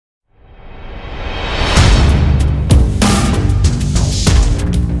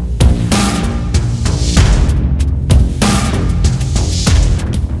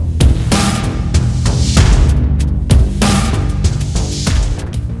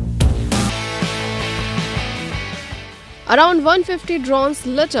Around 150 drones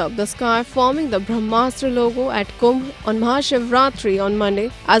lit up the sky, forming the BRAHMASTRA logo at Kumbh on Mahashivratri on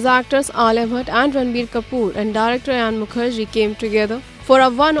Monday, as actors Alia and Ranbir Kapoor and director Ayan Mukherjee came together for a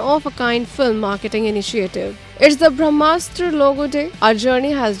one-of-a-kind film marketing initiative. It's the BRAHMASTRA logo day. Our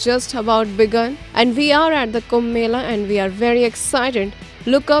journey has just about begun, and we are at the Kumbh Mela and we are very excited.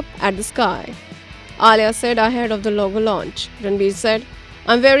 Look up at the sky, Alia said ahead of the logo launch. Ranbir said,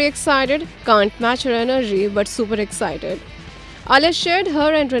 "I'm very excited, can't match her energy, but super excited." Alia shared her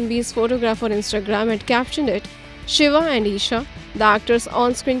and Ranbir's photograph on Instagram and captioned it, "Shiva and Isha, the actors'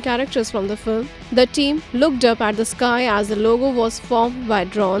 on-screen characters from the film." The team looked up at the sky as the logo was formed by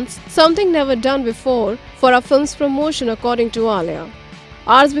drones, something never done before for a film's promotion, according to Alia.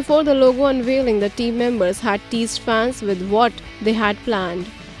 Hours before the logo unveiling, the team members had teased fans with what they had planned.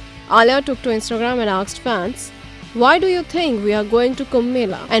 Alia took to Instagram and asked fans, "Why do you think we are going to Kumbh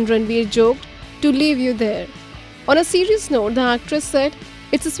Mela?" And Ranbir joked, "To leave you there." On a serious note, the actress said,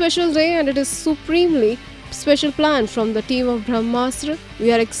 "It's a special day and it is supremely special plan from the team of BRAHMASTRA.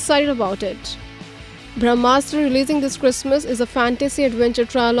 We are excited about it." BRAHMASTRA, releasing this Christmas, is a fantasy adventure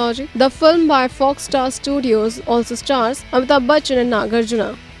trilogy. The film by Fox Star Studios also stars Amitabh Bachchan and Nagarjuna.